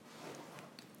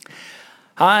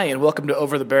Hi, and welcome to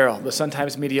Over the Barrel, the Sun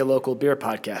Times Media local beer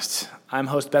podcast. I'm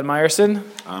host Ben Meyerson.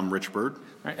 I'm Rich Bird.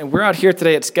 And we're out here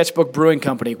today at Sketchbook Brewing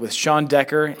Company with Sean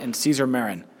Decker and Caesar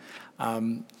Marin.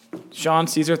 Sean,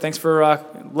 Caesar, thanks for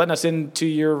letting us into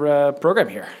your program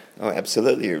here. Oh,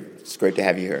 absolutely. It's great to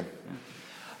have you here.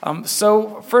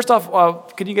 So first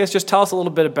off, could you guys just tell us a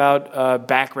little bit about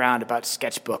background about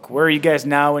Sketchbook? Where are you guys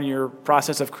now in your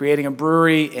process of creating a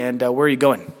brewery, and where are you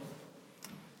going?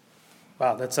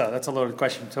 Wow, that's a loaded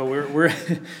question. So we're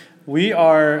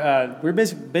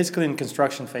basically in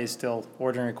construction phase still,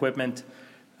 ordering equipment,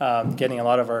 getting a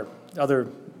lot of our other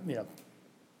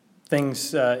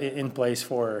things in place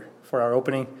for our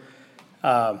opening.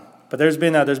 But there's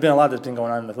been a lot that's been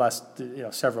going on in the last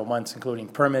several months, including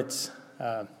permits.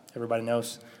 Everybody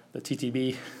knows the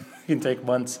TTB can take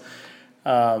months,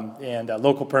 and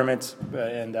local permits,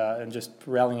 and just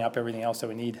rallying up everything else that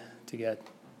we need to get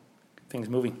things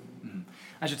moving.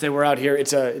 I should say we're out here.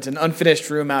 It's an unfinished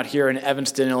room out here in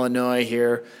Evanston, Illinois.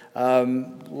 Here,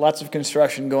 lots of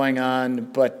construction going on,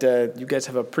 but you guys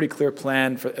have a pretty clear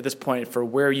plan at this point for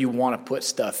where you want to put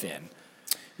stuff in.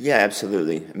 Yeah,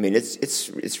 absolutely. I mean,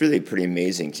 it's really pretty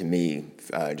amazing to me.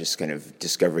 Just kind of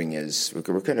discovering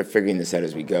we're kind of figuring this out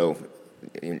as we go,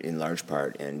 in large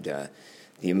part, and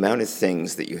the amount of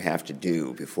things that you have to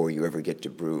do before you ever get to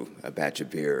brew a batch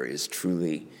of beer is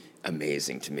truly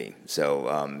amazing to me. So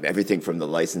everything from the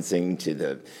licensing to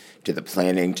the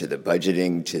planning to the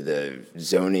budgeting to the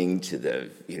zoning to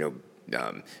the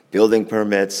building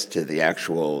permits to the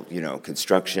actual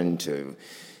construction to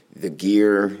the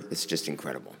gear, it's just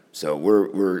incredible. So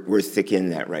we're thick in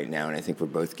that right now, and I think we're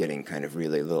both getting kind of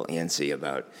really a little antsy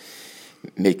about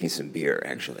making some beer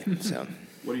actually. So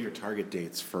what are your target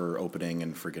dates for opening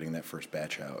and for getting that first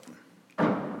batch out?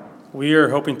 We are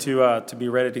hoping to be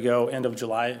ready to go end of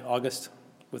July, August,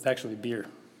 with actually beer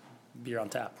on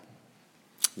tap.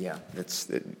 Yeah,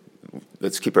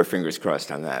 let's keep our fingers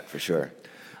crossed on that for sure.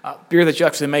 Beer that you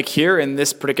actually make here in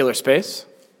this particular space?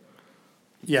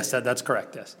 Yes, that's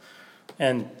correct. Yes,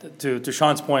 and to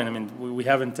Sean's point, I mean, we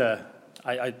haven't.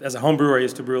 I as a home brewer, I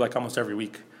used to brew like almost every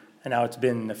week, and now it's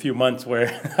been a few months where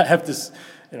I have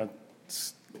to,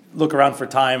 look around for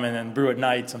time and then brew at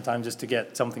night sometimes just to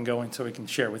get something going so we can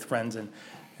share with friends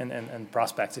and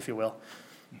prospects, if you will.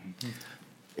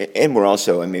 Mm-hmm. And we're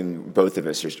also, I mean, both of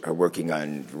us are working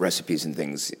on recipes and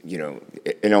things,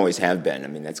 and always have been. I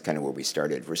mean, that's kind of where we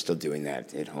started. We're still doing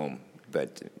that at home,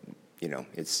 but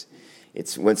it's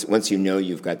once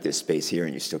you've got this space here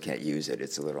and you still can't use it,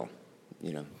 it's a little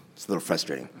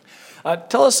frustrating.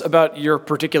 Tell us about your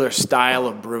particular style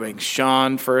of brewing.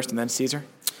 Sean first, and then Caesar.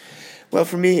 Well,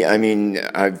 for me, I mean,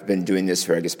 I've been doing this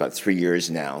for, I guess, about 3 years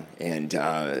now, and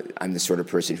I'm the sort of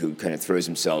person who kind of throws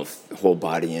himself whole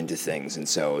body into things, and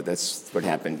so that's what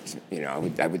happened.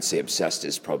 I would say obsessed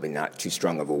is probably not too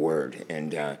strong of a word,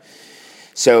 and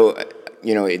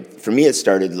for me, it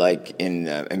started like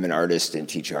I'm an artist and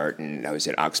teach art, and I was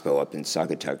at Oxbow up in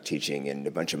Saugatuck teaching, and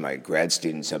a bunch of my grad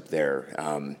students up there,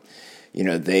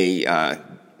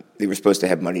 they were supposed to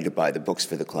have money to buy the books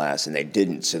for the class, and they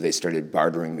didn't, so they started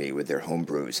bartering me with their home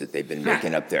brews that they've been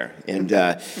making up there.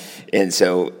 And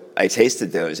so I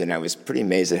tasted those, and I was pretty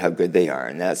amazed at how good they are,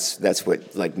 and that's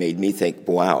what made me think,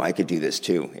 wow, I could do this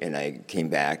too. And I came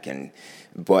back and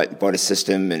bought a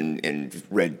system and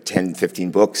read 10, 15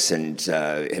 books, and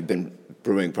have been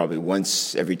brewing probably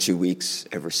once every 2 weeks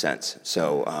ever since.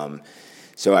 So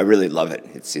I really love it.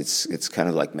 It's kind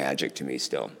of like magic to me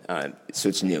still. So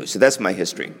it's new. So that's my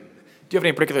history. Do you have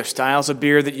any particular styles of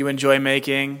beer that you enjoy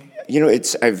making?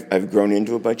 I've grown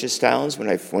into a bunch of styles. When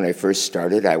I first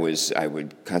started, I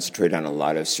would concentrate on a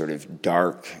lot of sort of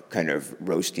dark, kind of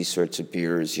roasty sorts of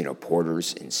beers,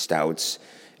 porters and stouts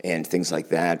and things like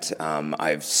that.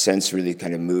 I've since really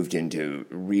kind of moved into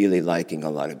really liking a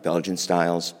lot of Belgian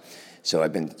styles. So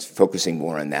I've been focusing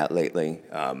more on that lately.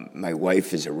 My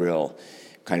wife is a real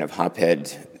kind of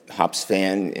hops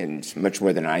fan, and much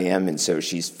more than I am, and so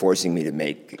she's forcing me to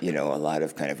make a lot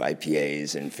of kind of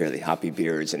IPAs and fairly hoppy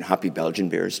beers and hoppy Belgian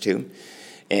beers too,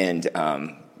 and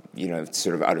it's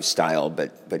sort of out of style,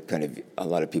 but kind of a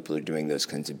lot of people are doing those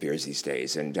kinds of beers these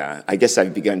days, and I guess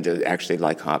I've begun to actually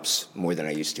like hops more than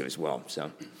I used to as well. So,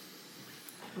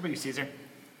 what about you, Caesar?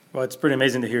 Well, it's pretty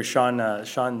amazing to hear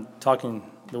Sean talking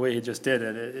the way he just did.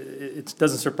 It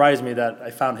doesn't surprise me that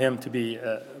I found him to be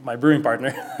my brewing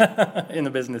partner in the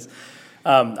business.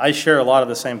 I share a lot of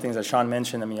the same things that Sean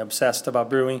mentioned. I mean, obsessed about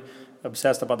brewing,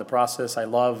 obsessed about the process. I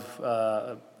love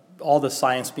all the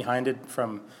science behind it,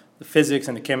 from the physics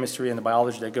and the chemistry and the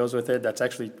biology that goes with it. That's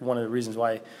actually one of the reasons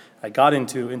why I got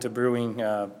into brewing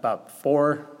about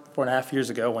four and a half years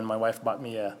ago when my wife bought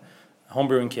me a home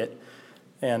brewing kit.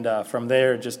 And from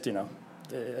there, just,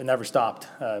 it never stopped.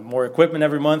 More equipment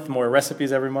every month, more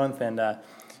recipes every month, and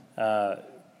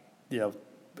it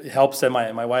helps that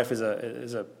my wife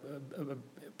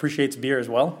appreciates beer as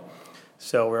well.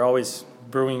 So we're always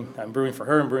brewing. I'm brewing for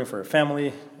her. I'm brewing for her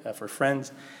family, for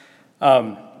friends.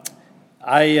 In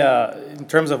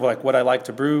terms of like what I like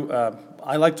to brew,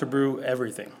 I like to brew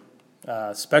everything,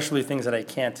 especially things that I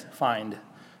can't find.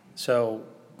 So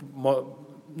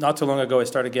not too long ago, I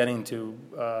started getting into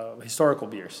historical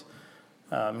beers,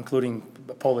 including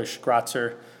Polish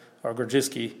Gratzer or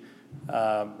Grodziskie,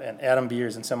 and Adam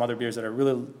beers and some other beers that are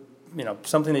really,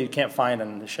 something that you can't find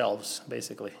on the shelves,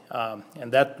 basically.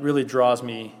 And that really it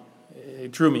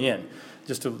drew me in,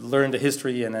 just to learn the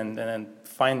history and then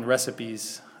find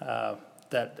recipes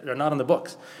that are not in the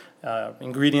books.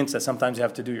 Ingredients that sometimes you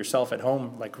have to do yourself at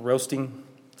home, like roasting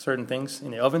certain things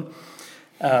in the oven.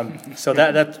 So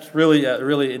that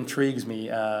really intrigues me,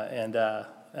 and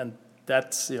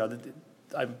that's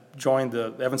I joined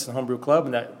the Evanston Homebrew Club,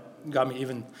 and that got me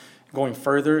even going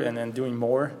further and then doing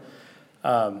more.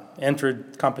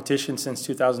 Entered competition since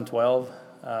 2012.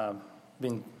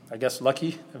 Been, I guess,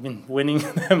 lucky. I've been winning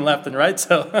them left and right.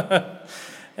 So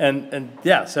and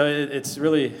yeah, so it's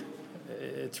really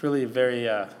very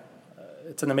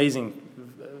it's an amazing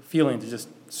feeling to just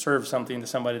serve something to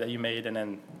somebody that you made and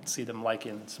then see them like it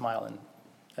and smile and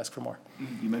ask for more.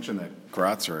 You mentioned that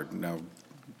Gratzer. Now,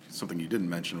 something you didn't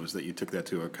mention was that you took that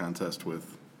to a contest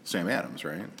with Sam Adams,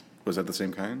 right? Was that the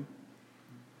same kind?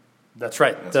 That's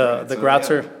right. The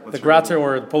Gratzer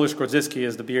or the Polish Grodziskie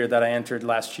is the beer that I entered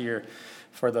last year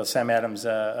for the Sam Adams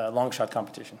long shot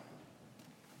competition.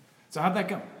 So how'd that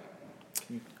go?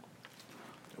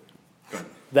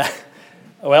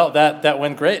 That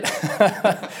went great.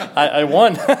 I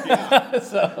won.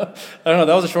 So I don't know.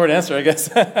 That was a short answer, I guess.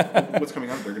 What's coming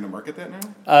out? They're going to market that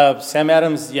now? Sam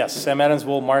Adams, yes. Sam Adams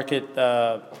will market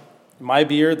my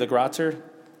beer, the Gratzer,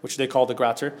 which they call the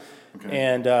Gratzer,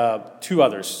 and two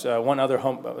others. One other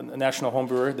national home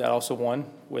brewer that also won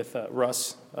with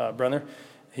Russ Brunner.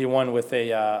 He won with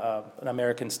an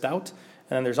American Stout.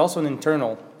 And then there's also an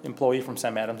internal employee from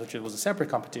Sam Adams, which was a separate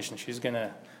competition.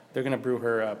 They're gonna brew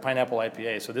her pineapple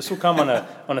IPA. So this will come on a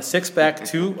 6-pack,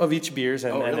 2 of each beers,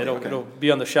 and, it'll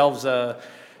be on the shelves. I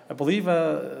believe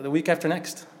the week after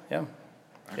next. Yeah,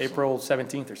 excellent. April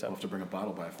 17th or so. We'll have to bring a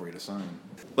bottle by for you to sign.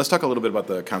 Let's talk a little bit about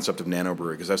the concept of nano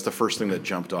brewery, because that's the first thing that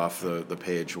jumped off the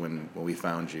page when we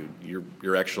found you.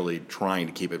 You're actually trying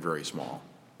to keep it very small.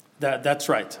 That's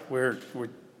right.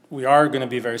 We are going to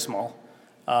be very small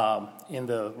in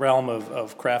the realm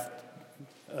of craft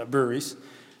breweries.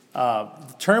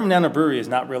 The term nano brewery is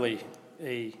not really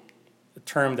a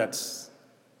term it's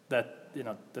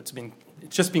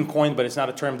just been coined, but it's not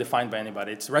a term defined by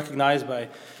anybody. It's recognized by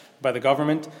the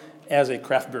government as a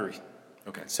craft brewery.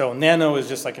 Okay. So nano is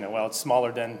just like, it's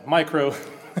smaller than micro.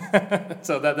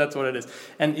 So that's what it is.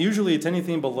 And usually it's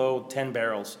anything below 10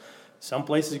 barrels. Some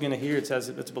places you're going to hear it says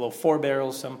it's below 4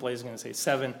 barrels. Some places are going to say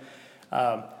 7.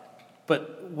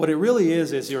 But what it really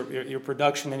is your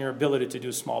production and your ability to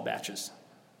do small batches.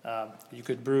 You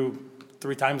could brew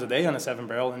 3 times a day on a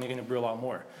 7-barrel, and you're going to brew a lot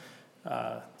more.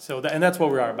 And that's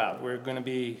what we are about. We're going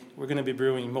to be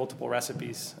brewing multiple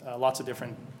recipes, lots of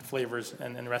different flavors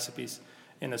and recipes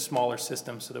in a smaller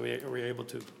system, so that we're able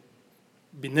to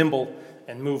be nimble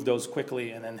and move those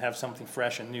quickly, and then have something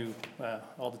fresh and new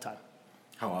all the time.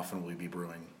 How often will you be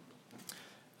brewing?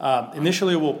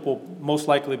 Initially, we'll most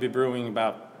likely be brewing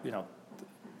about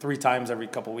 3 times every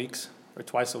couple weeks, or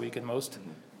twice a week at most.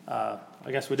 I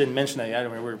guess we didn't mention that yet. I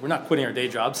mean, we're not quitting our day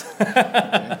jobs.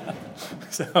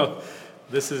 So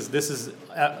this is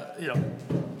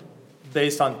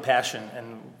based on passion,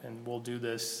 and we'll do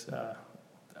this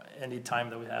any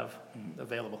time that we have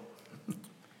available.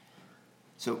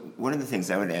 So one of the things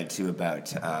I would add too about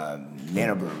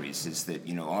nanobreweries is that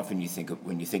often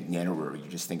when you think nanobrewery, you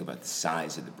just think about the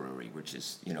size of the brewery, which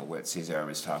is what Cesar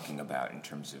was talking about in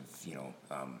terms of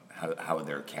how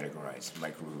they're categorized: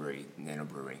 microbrewery,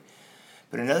 nanobrewery.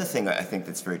 But another thing I think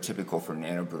that's very typical for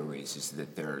nanobreweries is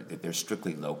that they're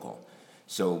strictly local.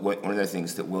 So one of the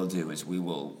things that we'll do is we're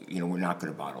not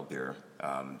going to bottle beer,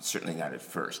 certainly not at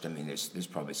first. I mean, there's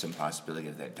probably some possibility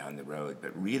of that down the road.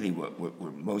 But really what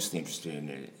we're mostly interested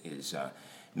in is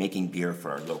making beer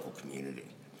for our local community.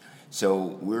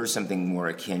 So we're something more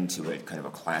akin to a kind of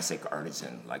a classic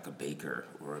artisan, like a baker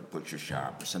or a butcher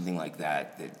shop or something like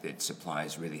that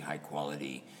supplies really high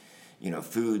quality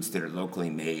foods that are locally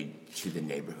made to the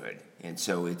neighborhood. And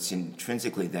so it's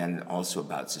intrinsically then also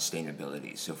about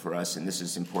sustainability. So for us, and this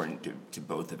is important to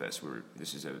both of us,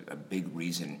 this is a big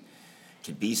reason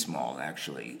to be small,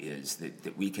 actually, is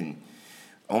that we can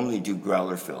only do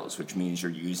growler fills, which means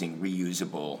you're using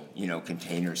reusable,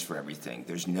 containers for everything.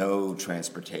 There's no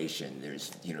transportation.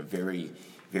 There's,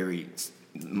 very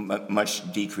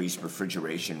much decreased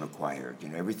refrigeration required.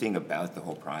 Everything about the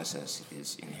whole process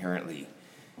is inherently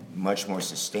much more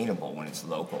sustainable when it's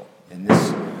local. And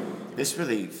this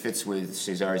really fits with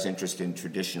Cesar's interest in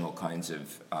traditional kinds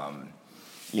of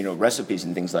recipes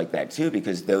and things like that too,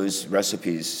 because those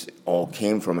recipes all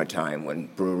came from a time when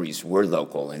breweries were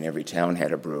local and every town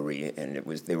had a brewery, and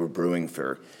they were brewing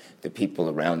for the people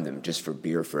around them, just for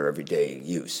beer for everyday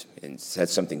use. And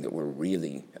that's something that we're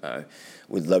really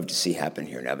would love to see happen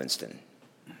here in Evanston.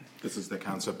 This is the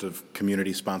concept of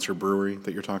community-sponsored brewery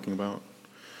that you're talking about.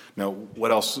 Now,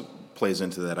 what else plays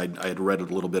into that? I had read a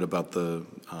little bit about the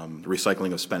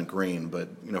recycling of spent grain, but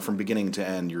from beginning to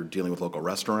end, you're dealing with local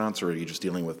restaurants, or are you just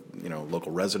dealing with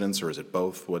local residents, or is it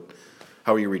both?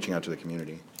 How are you reaching out to the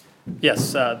community?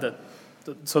 Yes,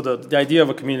 so the idea of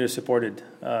a community-supported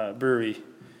brewery,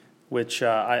 which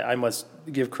I must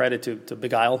give credit to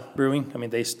Beguile Brewing. I mean,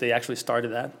 they actually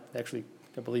started that. They actually,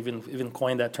 I believe, even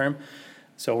coined that term.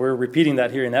 So we're repeating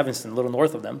that here in Evanston, a little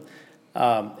north of them.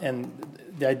 And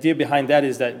the idea behind that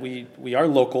is that we are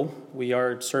local. We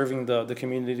are serving the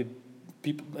community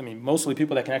people. I mean, mostly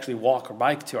people that can actually walk or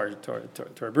bike to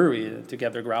our brewery to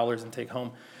get their growlers and take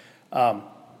home.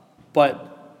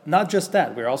 But not just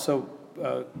that. We're also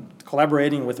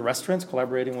collaborating with restaurants,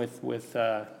 collaborating with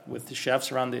the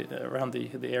chefs around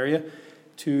the area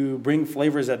to bring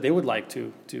flavors that they would like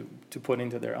to put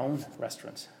into their own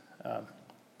restaurants.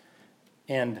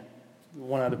 And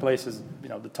one of the places,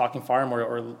 the Talking Farm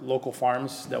or local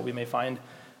farms that we may find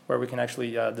where we can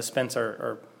actually dispense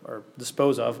or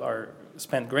dispose of our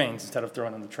spent grains instead of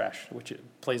throwing in the trash, which it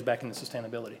plays back into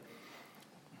sustainability.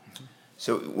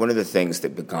 So one of the things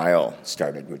that Beguile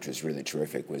started, which was really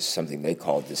terrific, was something they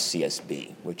called the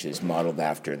CSB, which is modeled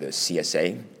after the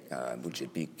CSA, which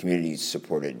would be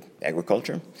community-supported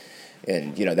agriculture.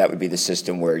 And, that would be the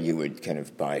system where you would kind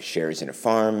of buy shares in a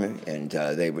farm, and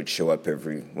they would show up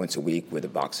every once a week with a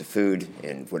box of food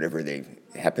and whatever they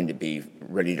happen to be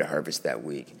ready to harvest that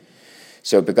week.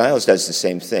 So Beguile's does the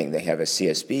same thing. They have a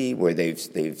CSB where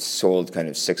they've sold kind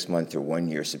of 6-month or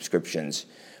 1-year subscriptions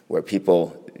where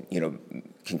people,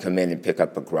 can come in and pick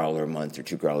up a growler a month or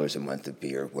 2 growlers a month of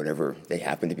beer, whatever they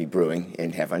happen to be brewing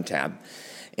and have on tap.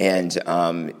 And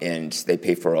they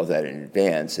pay for all that in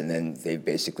advance, and then they've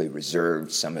basically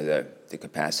reserved some of the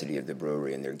capacity of the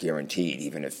brewery, and they're guaranteed,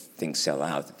 even if things sell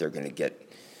out, that they're going to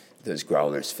get those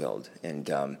growlers filled. And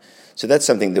so that's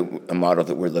a model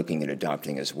that we're looking at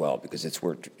adopting as well, because it's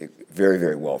worked very,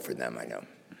 very well for them, I know.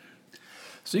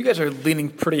 So you guys are leaning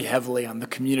pretty heavily on the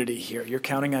community here. You're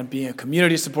counting on being a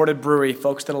community-supported brewery,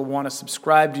 folks that'll want to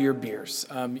subscribe to your beers.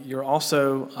 You're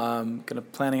also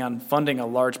planning on funding a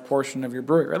large portion of your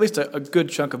brewery, or at least a good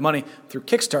chunk of money, through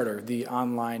Kickstarter, the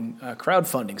online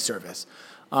crowdfunding service.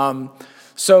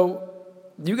 So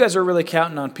you guys are really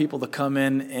counting on people to come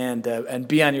in and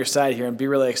be on your side here and be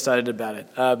really excited about it.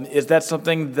 Is that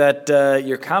something that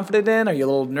you're confident in? Are you a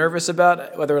little nervous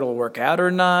about whether it'll work out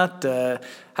or not?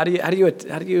 How do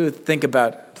you think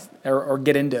about or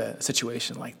get into a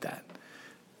situation like that?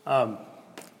 So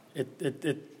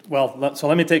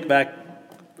let me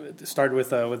start with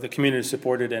the community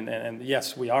supported, and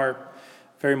yes, we are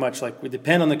very much we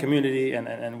depend on the community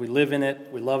and we live in it,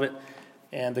 we love it.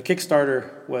 And the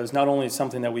Kickstarter was not only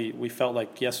something that we felt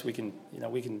like, yes, it can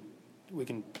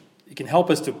help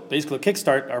us to basically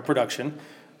kickstart our production,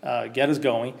 get us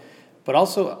going, but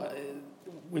also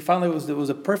we found that it was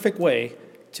a perfect way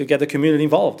to get the community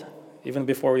involved, even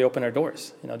before we open our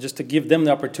doors. Just to give them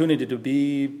the opportunity to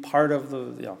be part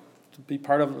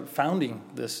of founding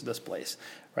this place,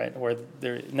 right? Where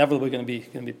they're inevitably going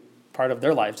to be part of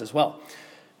their lives as well.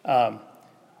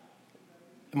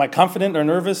 Am I confident or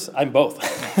nervous? I'm both.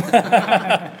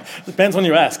 Depends when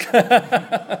you ask.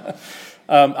 I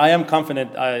am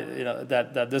confident,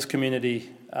 that this community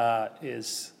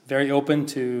is very open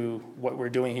to what we're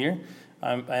doing here.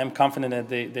 I am confident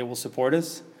that they will support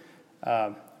us.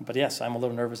 But yes, I'm a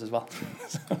little nervous as well.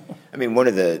 I mean, one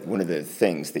of the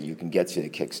things that you can get through the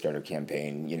Kickstarter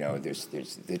campaign, there's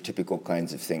the typical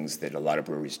kinds of things that a lot of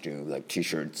breweries do, like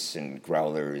T-shirts and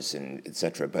growlers and et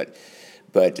cetera. But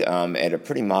at a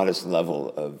pretty modest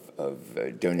level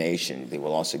of donation, they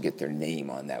will also get their name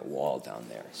on that wall down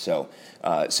there. So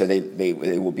they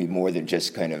will be more than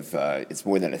just kind of it's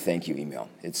more than a thank you email.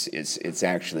 It's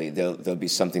actually there'll be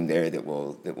something there that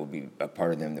will be a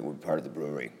part of them, that will be part of the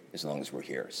brewery as long as we're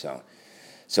here. So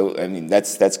I mean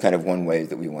that's kind of one way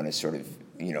that we want to sort of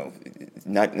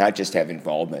not just have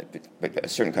involvement, but a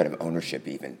certain kind of ownership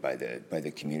even by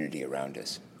the community around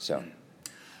us. So.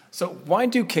 So why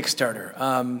do Kickstarter?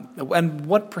 And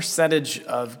what percentage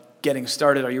of getting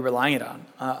started are you relying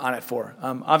on it for?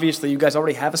 Obviously, you guys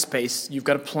already have a space. You've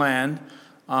got a plan.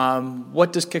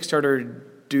 What does Kickstarter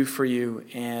do for you,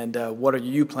 and what are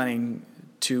you planning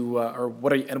to,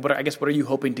 what are you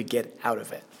hoping to get out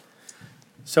of it?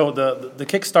 So the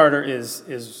Kickstarter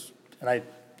is, and I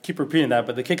keep repeating that,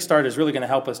 but the Kickstarter is really going to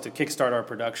help us to kickstart our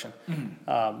production.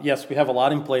 Mm-hmm. Yes, we have a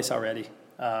lot in place already.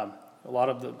 A lot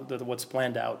of the what's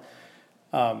planned out.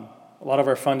 A lot of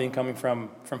our funding coming from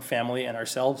family and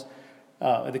ourselves.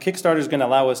 The Kickstarter is going to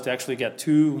allow us to actually get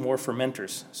 2 more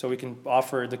fermenters, so we can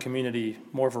offer the community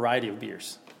more variety of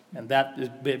beers, and that is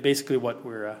basically what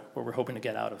we're hoping to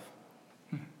get out of.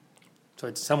 So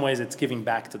in some ways, it's giving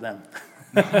back to them,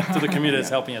 to the community that's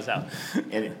helping us out.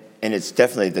 And it's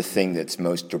definitely the thing that's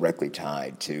most directly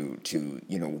tied to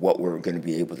what we're going to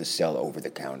be able to sell over the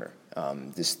counter.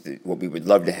 What we would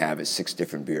love to have is 6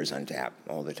 different beers on tap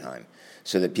all the time,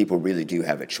 so that people really do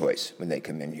have a choice when they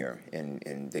come in here,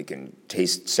 and they can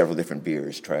taste several different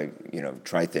beers,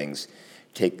 try things,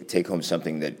 take home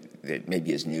something that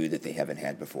maybe is new that they haven't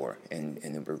had before, and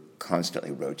then we're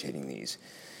constantly rotating these.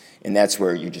 And that's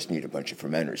where you just need a bunch of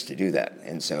fermenters to do that.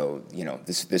 And so,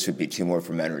 this would be 2 more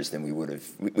fermenters than we would have.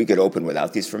 We could open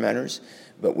without these fermenters,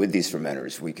 but with these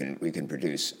fermenters, we can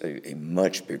produce a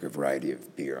much bigger variety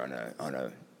of beer on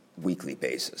a weekly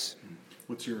basis.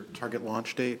 What's your target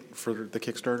launch date for the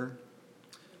Kickstarter?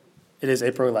 It is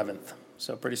April 11th,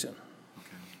 so pretty soon.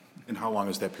 Okay. And how long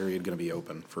is that period going to be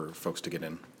open for folks to get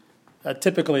in?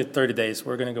 Typically 30 days.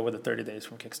 We're going to go with the 30 days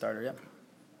from Kickstarter, yeah.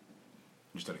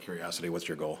 Just out of curiosity, what's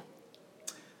your goal?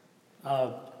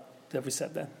 Have we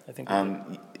said that? I think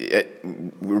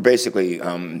we're basically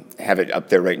have it up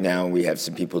there right now. We have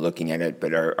some people looking at it,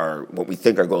 but our what we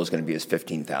think our goal is going to be is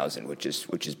 15,000, which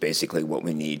is basically what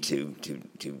we need to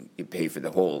pay for the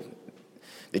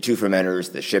 2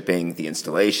 fermenters, the shipping, the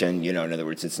installation. In other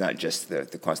words, it's not just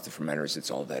the cost of fermenters; it's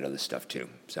all that other stuff too.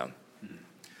 So.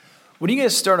 When you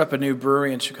guys start up a new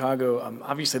brewery in Chicago,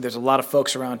 obviously there's a lot of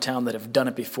folks around town that have done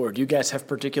it before. Do you guys have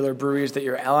particular breweries that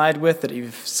you're allied with, that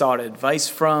you've sought advice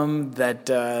from, that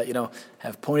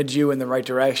have pointed you in the right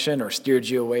direction or steered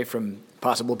you away from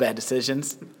possible bad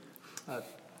decisions?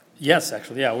 Yes,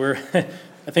 actually, yeah. We're.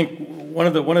 I think one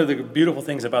of the beautiful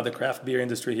things about the craft beer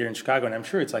industry here in Chicago, and I'm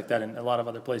sure it's like that in a lot of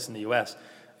other places in the U.S.,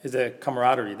 is the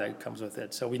camaraderie that comes with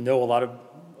it. So we know a lot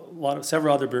of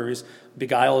several other breweries.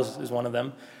 Big Isle is one of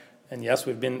them. And yes,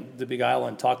 we've been to Big Isle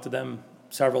and talked to them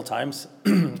several times,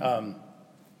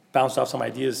 bounced off some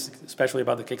ideas, especially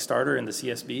about the Kickstarter and the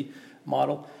CSB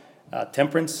model.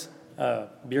 Temperance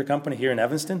Beer Company here in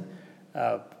Evanston,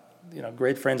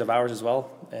 great friends of ours as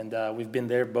well. And we've been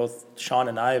there, both Sean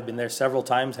and I have been there several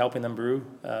times helping them brew,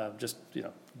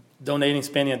 donating,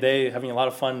 spending a day, having a lot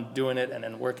of fun doing it, and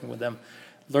then working with them,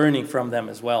 learning from them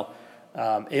as well.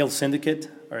 Ale Syndicate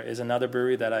is another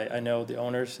brewery that I know the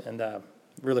owners, and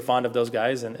really fond of those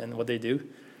guys and what they do,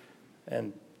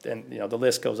 and the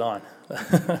list goes on.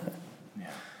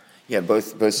 Yeah,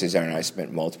 both Cesar and I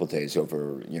spent multiple days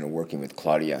over working with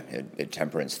Claudia at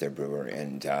Temperance, their brewer,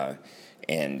 and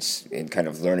kind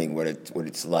of learning what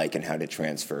it's like and how to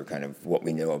transfer kind of what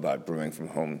we know about brewing from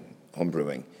home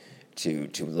brewing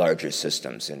to larger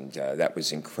systems, and that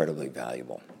was incredibly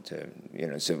valuable.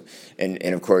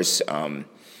 And of course.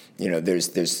 There's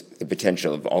the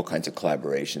potential of all kinds of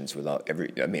collaborations with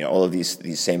all of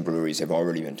these same breweries have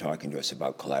already been talking to us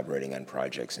about collaborating on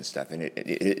projects and stuff, and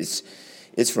it's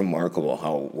remarkable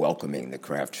how welcoming the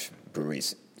craft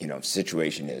breweries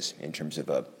situation is in terms of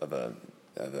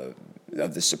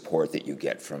the support that you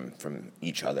get from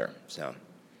each other. So,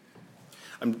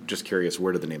 I'm just curious,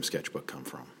 where did the name Sketchbook come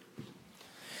from?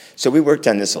 So we worked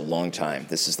on this a long time.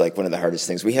 This is like one of the hardest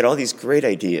things. We had all these great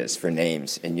ideas for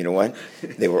names, and you know what?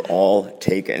 They were all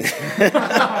taken.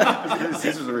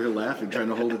 Caesar's over here laughing, trying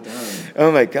to hold it down.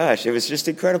 Oh my gosh, it was just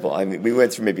incredible. I mean, we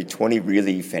went through maybe 20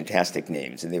 really fantastic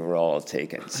names, and they were all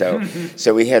taken. So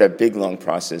we had a big, long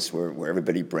process where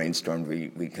everybody brainstormed.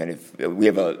 We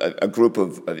have a group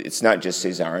of it's not just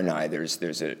Cesar and I. There's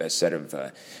a set of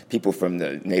people from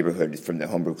the neighborhood, from the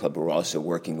homebrew club, who are also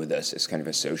working with us as kind of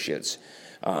associates.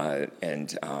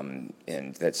 And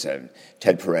that's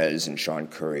Ted Perez and Sean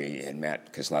Curry and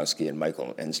Matt Kozlowski and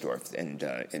Michael Ensdorf, and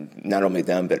not only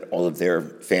them, but all of their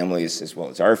families as well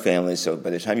as our families. So by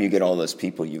the time you get all those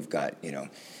people, you've got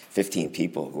 15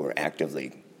 people who are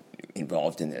actively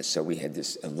involved in this. So we had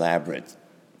this elaborate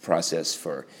process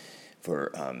for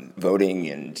voting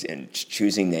and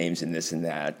choosing names and this and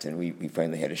that, and we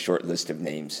finally had a short list of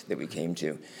names that we came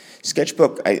to.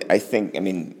 Sketchbook, I think,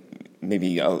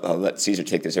 maybe I'll let Cesar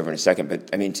take this over in a second,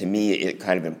 but to me it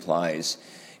kind of implies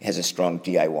has a strong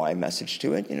DIY message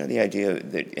to it. The idea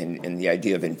that and the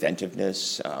idea of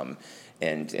inventiveness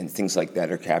and things like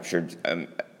that are captured.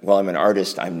 While I'm an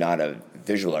artist, I'm not a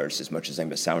visual artist as much as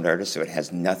I'm a sound artist, so it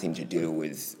has nothing to do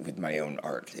with my own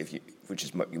art, which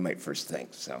is what you might first think.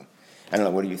 So, I don't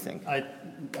know. What do you think?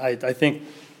 I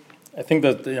think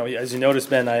that as you notice,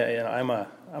 Ben, I'm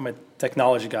a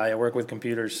technology guy. I work with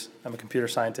computers. I'm a computer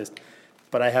scientist,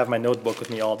 but I have my notebook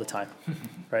with me all the time,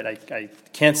 right? I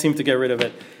can't seem to get rid of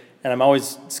it, and I'm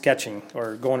always sketching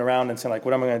or going around and saying like,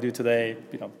 what am I going to do today?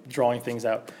 Drawing things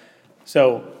out.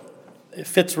 So it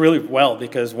fits really well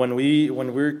because when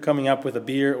we're coming up with a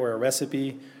beer or a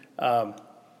recipe,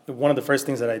 one of the first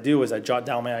things that I do is I jot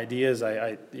down my ideas.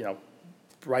 I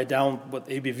write down what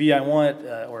ABV I want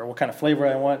or what kind of flavor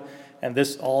I want, and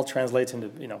this all translates into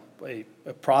a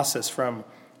process from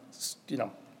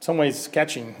some ways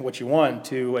sketching what you want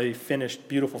to a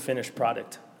beautiful finished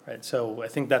product, right? So I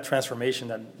think that transformation,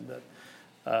 that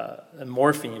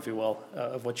morphing, if you will,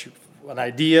 of an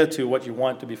idea to what you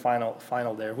want to be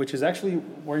final there, which is actually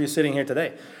where you're sitting here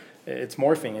today. It's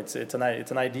morphing. It's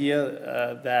an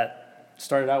idea that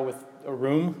started out with a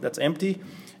room that's empty,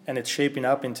 and it's shaping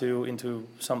up into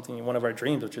something, one of our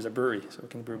dreams, which is a brewery, so we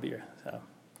can brew beer. So.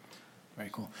 Very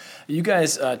cool. You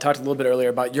guys talked a little bit earlier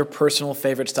about your personal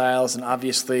favorite styles, and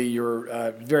obviously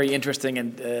your very interesting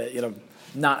and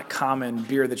not common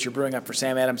beer that you're brewing up for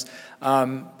Sam Adams.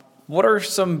 What are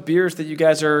some beers that you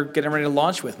guys are getting ready to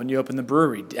launch with when you open the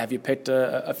brewery? Have you picked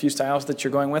a few styles that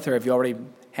you're going with, or have you already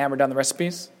hammered down the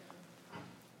recipes?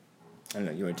 I don't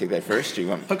know. You want to take that first? Or you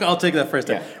want? Okay, I'll take that first.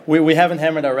 Yeah. We haven't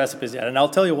hammered our recipes yet, and I'll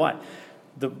tell you why.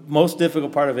 The most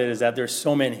difficult part of it is that there's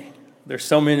so many. There's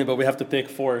so many, but we have to pick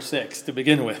 4 or 6 to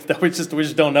begin with that we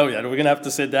just don't know yet. We're going to have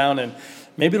to sit down, and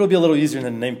maybe it'll be a little easier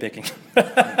than name picking.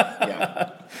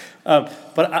 Yeah.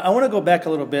 But I want to go back a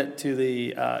little bit to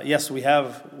the yes, we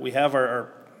have we have a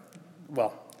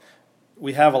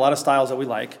lot of styles that we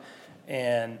like,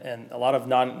 and a lot of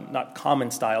not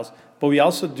common styles. But we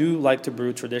also do like to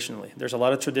brew traditionally. There's a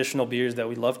lot of traditional beers that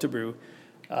we love to brew,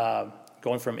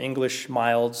 going from English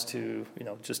milds to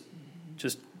just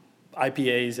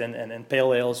IPAs and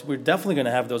pale ales. We're definitely going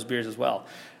to have those beers as well.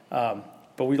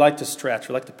 But we like to stretch.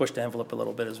 We like to push the envelope a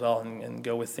little bit as well and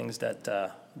go with things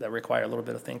that require a little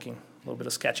bit of thinking, a little bit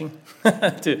of sketching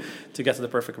to get to the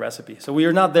perfect recipe. So we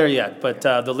are not there yet, but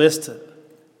the list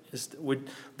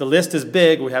is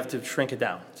big. We have to shrink it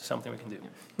down to something we can do.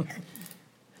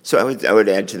 So I would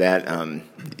add to that.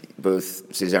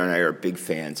 Both Cesar and I are big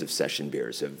fans of session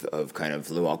beers, of kind of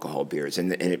low alcohol beers,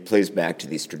 and it plays back to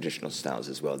these traditional styles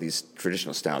as well. These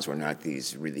traditional styles were not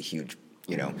these really huge,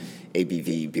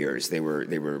 ABV beers. They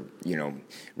were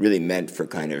really meant for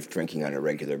kind of drinking on a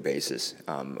regular basis.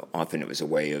 Often it was a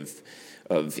way of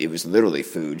it was literally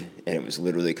food, and it was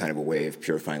literally kind of a way of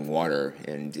purifying water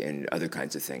and other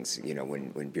kinds of things.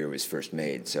 When beer was first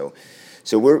made. So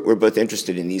we're both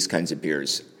interested in these kinds of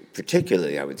beers.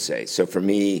 Particularly, I would say. So for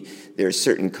me, there are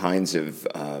certain kinds of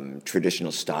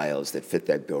traditional styles that fit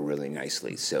that bill really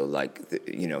nicely. So like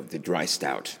the dry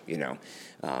stout,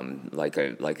 like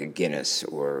a Guinness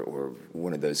or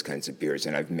one of those kinds of beers,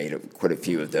 and I've made quite a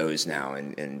few of those now,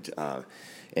 and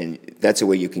that's a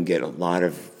way you can get a lot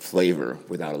of flavor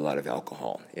without a lot of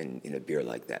alcohol in a beer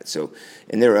like that. So,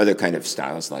 and there are other kind of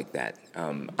styles like that.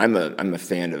 I'm a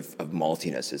fan of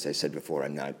maltiness, as I said before.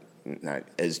 I'm not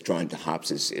as drawn to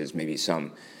hops as maybe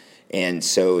some. And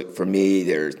so for me,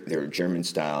 there are German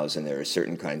styles, and there are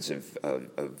certain kinds of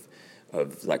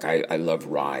like I love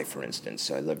rye, for instance.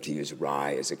 So I love to use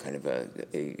rye as a kind of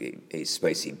a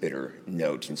spicy, bitter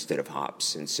note instead of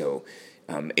hops. And so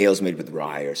ales made with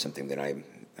rye are something that I'm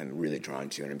really drawn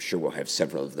to, and I'm sure we'll have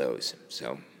several of those.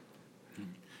 So.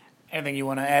 Anything you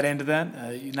want to add into that?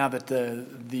 Now that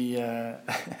the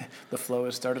flow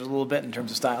has started a little bit in terms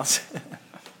of styles.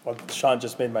 Well, Sean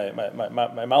just made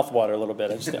my mouth water a little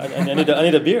bit. I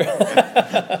need a beer.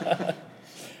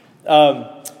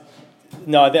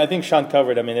 No, I think Sean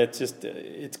covered. I mean, it's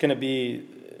going to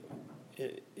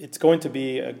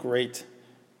be a great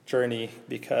journey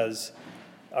because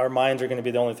our minds are going to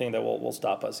be the only thing that will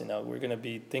stop us. We're going to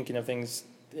be thinking of things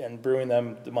and brewing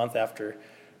them the month after.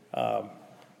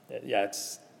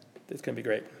 It's going to be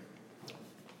great.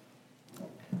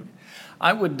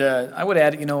 I would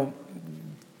add,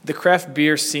 the craft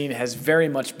beer scene has very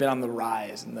much been on the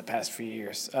rise in the past few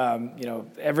years.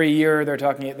 Every year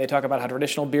they talk about how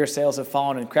traditional beer sales have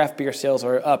fallen and craft beer sales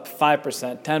are up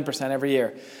 5%, 10% every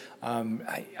year.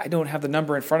 I don't have the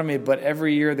number in front of me, but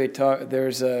every year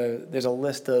there's a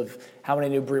list of how many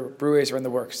new breweries are in the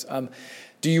works.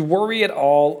 Do you worry at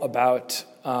all about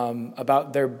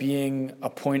there being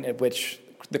a point at which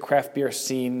the craft beer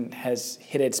scene has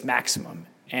hit its maximum,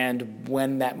 and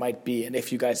when that might be, and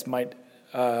if you guys might,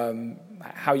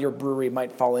 how your brewery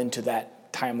might fall into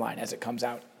that timeline as it comes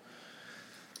out.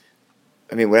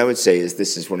 I mean, what I would say is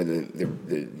this is one of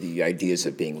the ideas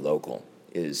of being local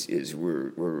is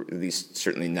we're at least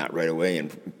certainly not right away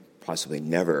and possibly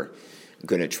never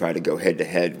going to try to go head to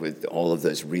head with all of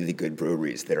those really good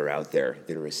breweries that are out there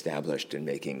that are established and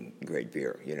making great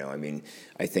beer. You know, I mean,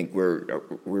 I think we're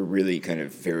really kind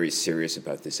of very serious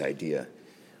about this idea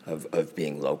of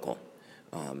being local.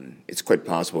 It's quite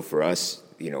possible for us,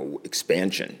 you know,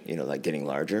 expansion, you know, like getting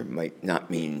larger might not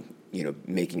mean, you know,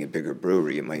 making a bigger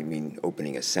brewery. It might mean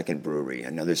opening a second brewery,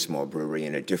 another small brewery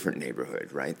in a different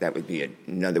neighborhood, right? That would be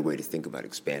another way to think about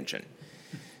expansion.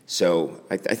 So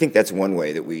I think that's one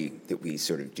way that we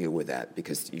sort of deal with that,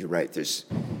 because you're right, there's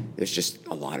just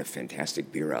a lot of fantastic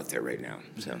beer out there right now.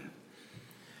 So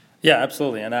Yeah,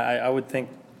 absolutely. And I would think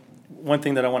one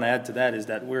thing that I want to add to that is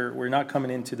that we're not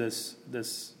coming into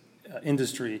this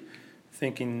industry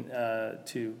thinking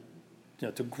to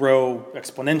grow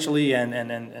exponentially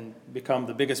and become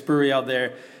the biggest brewery out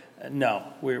there. No,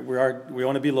 we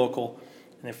want to be local,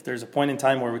 and if there's a point in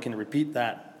time where we can repeat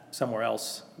that somewhere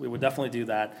else, we would definitely do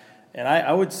that. And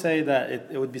I would say that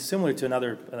it would be similar to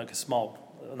another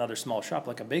small shop,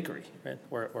 like a bakery, right,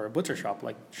 or a butcher shop,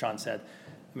 like Sean said.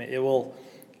 I mean,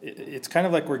 it's kind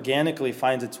of like organically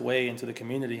finds its way into the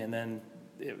community, and then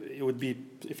it would be,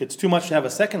 if it's too much to have a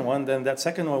second one, then that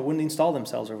second one wouldn't install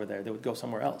themselves over there. They would go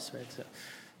somewhere else, right? So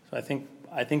I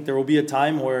think there will be a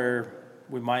time where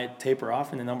we might taper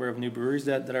off in the number of new breweries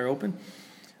that are open.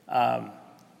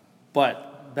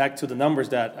 But back to the numbers,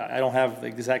 that I don't have the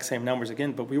exact same numbers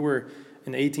again, but we were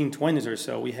in the 1820s or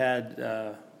so, we had,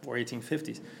 or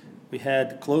 1850s, we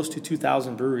had close to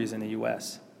 2,000 breweries in the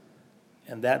U.S.,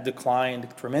 and that declined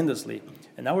tremendously.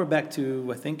 And now we're back to,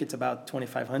 I think it's about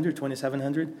 2,500,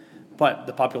 2,700, but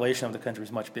the population of the country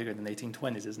is much bigger than the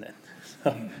 1820s, isn't it?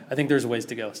 So I think there's a ways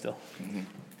to go still. Mm-hmm.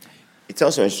 It's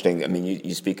also interesting, I mean,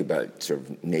 you speak about sort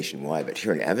of nationwide, but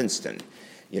here in Evanston,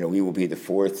 you know, we will be the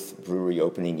fourth brewery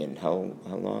opening in how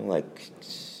long? Like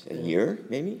a year,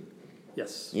 maybe?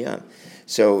 Yes. Yeah.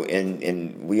 So,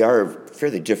 and we are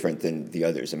fairly different than the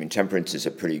others. I mean, Temperance is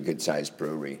a pretty good-sized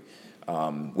brewery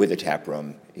with a tap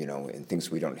room, you know, and things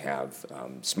we don't have.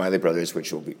 Smiley Brothers,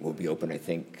 which will be open, I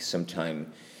think,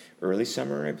 sometime early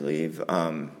summer, I believe,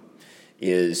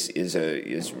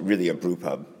 is really a brew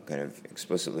pub, kind of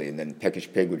explicitly. And then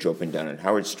Peckish Pig, which opened down on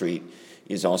Howard Street,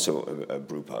 is also a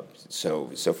brew pub. So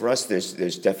for us,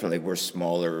 there's definitely, we're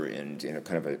smaller and in a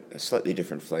kind of a slightly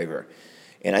different flavor.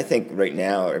 And I think right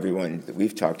now, everyone that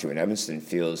we've talked to in Evanston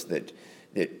feels that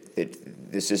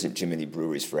this isn't too many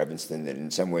breweries for Evanston, that in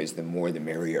some ways the more the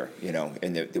merrier, you know,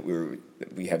 and that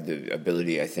we have the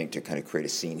ability, I think, to kind of create a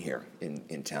scene here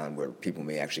in town where people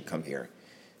may actually come here,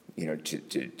 you know,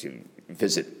 to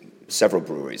visit several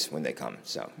breweries when they come.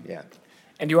 So, yeah.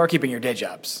 And you are keeping your day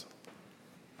jobs.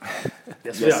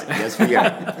 Yes, we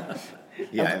are.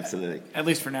 Yeah, absolutely. At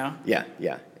least for now. Yeah,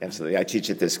 absolutely. I teach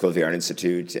at the School of the Art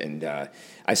Institute, and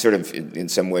I sort of, in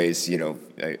some ways, you know,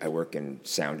 I work in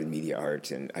sound and media art,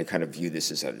 and I kind of view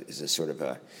this as a sort of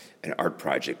an art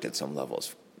project at some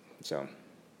levels. So.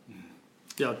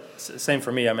 Yeah, same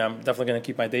for me. I mean, I'm definitely going to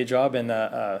keep my day job, and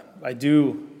I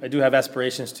do have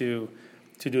aspirations to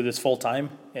do this full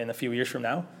time in a few years from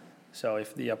now. So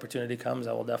if the opportunity comes,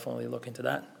 I will definitely look into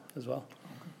that as well.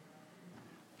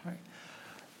 All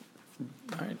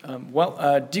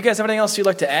right. Do you guys have anything else you'd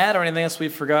like to add, or anything else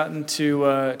we've forgotten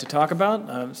to talk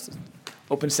about?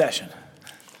 Open session.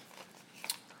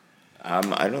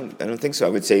 I don't think so. I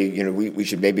would say, you know, we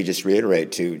should maybe just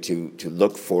reiterate to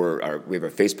look for we have a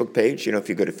Facebook page. You know, if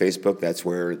you go to Facebook, that's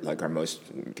where like our most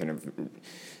kind of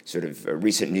sort of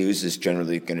recent news is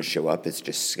generally going to show up. It's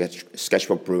just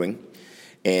Sketchbook Brewing,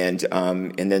 and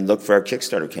then look for our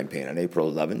Kickstarter campaign on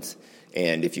April 11th.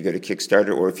 And if you go to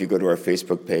Kickstarter, or if you go to our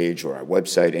Facebook page or our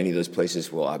website, any of those places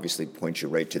will obviously point you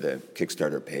right to the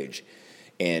Kickstarter page.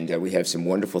 And we have some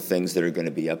wonderful things that are going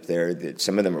to be up there. That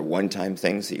some of them are one-time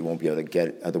things that you won't be able to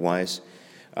get otherwise.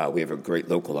 We have a great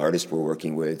local artist we're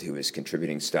working with who is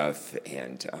contributing stuff.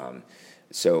 And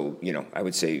so, you know, I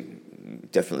would say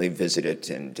definitely visit it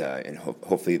and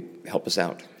hopefully help us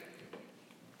out.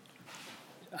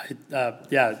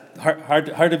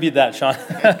 Hard to beat that, Sean.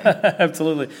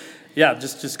 Absolutely. Yeah,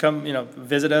 just come, you know,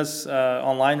 visit us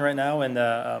online right now and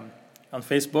on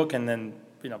Facebook, and then,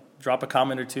 you know, drop a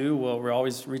comment or two. We're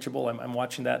always reachable. I'm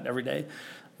watching that every day.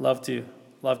 Love to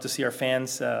see our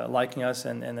fans liking us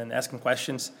and then asking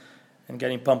questions and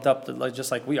getting pumped up just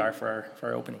like we are for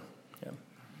our opening. Yeah.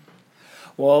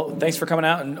 Well, thanks for coming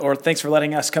out, or thanks for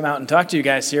letting us come out and talk to you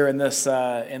guys here in this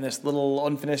little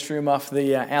unfinished room off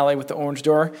the alley with the orange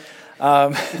door.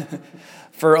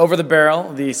 For Over the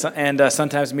Barrel and Sun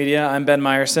Times Media, I'm Ben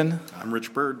Meyerson. I'm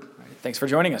Rich Bird. Thanks for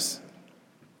joining us.